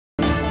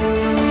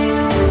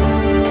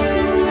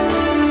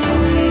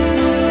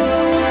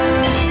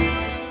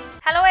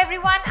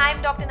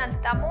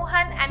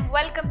and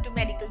welcome to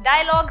Medical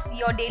Dialogues,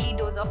 your daily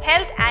dose of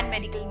health and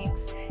medical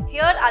news.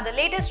 Here are the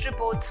latest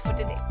reports for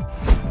today.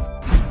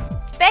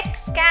 SPECT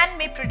scan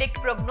may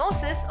predict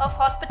prognosis of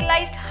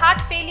hospitalized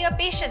heart failure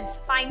patients,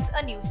 finds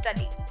a new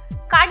study.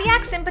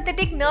 Cardiac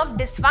sympathetic nerve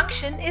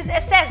dysfunction is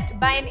assessed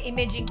by an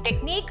imaging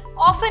technique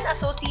often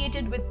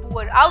associated with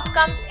poor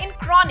outcomes in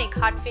chronic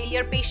heart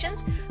failure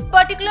patients,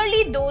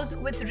 particularly those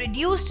with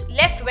reduced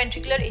left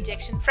ventricular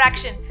ejection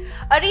fraction.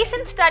 A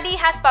recent study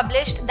has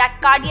published that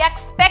cardiac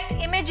SPECT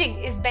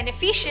imaging is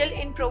beneficial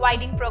in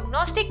providing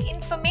prognostic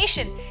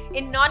information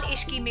in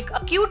non-ischemic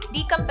acute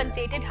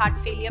decompensated heart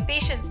failure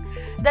patients.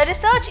 The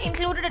research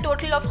included a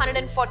total of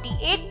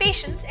 148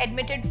 patients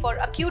admitted for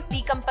acute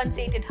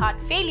decompensated heart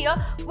failure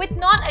with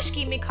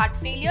non-ischemic heart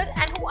failure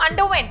and who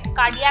underwent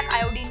cardiac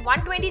iodine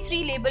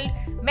 123 labeled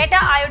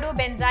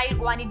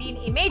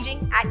metaiodobenzylguanidine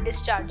imaging at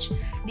discharge.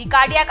 The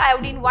cardiac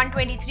iodine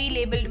 123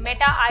 labeled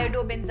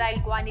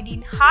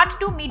metaiodobenzylguanidine heart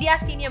to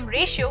mediastinum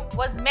ratio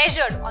was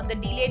measured on the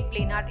delayed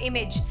planar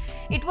image.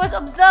 It was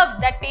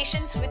observed that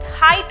patients with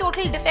high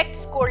total defect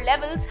score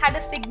levels had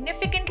a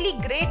significantly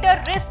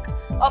greater risk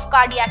of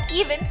cardiac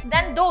events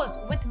than those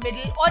with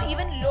middle or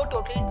even low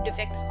total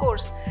defect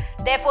scores.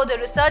 Therefore, the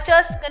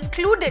researchers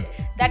concluded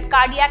that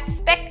cardiac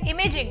SPECT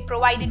imaging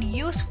provided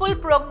useful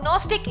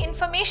prognostic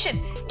information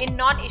in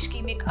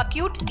non-ischemic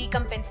acute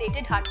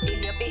decompensated heart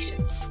failure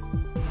patients.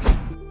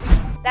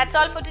 That's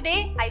all for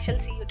today. I shall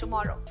see you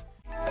tomorrow.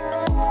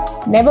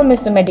 Never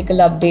miss a medical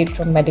update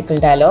from Medical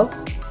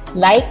Dialogues.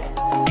 Like,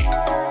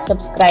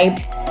 subscribe,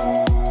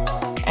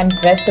 and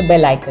press the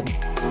bell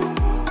icon.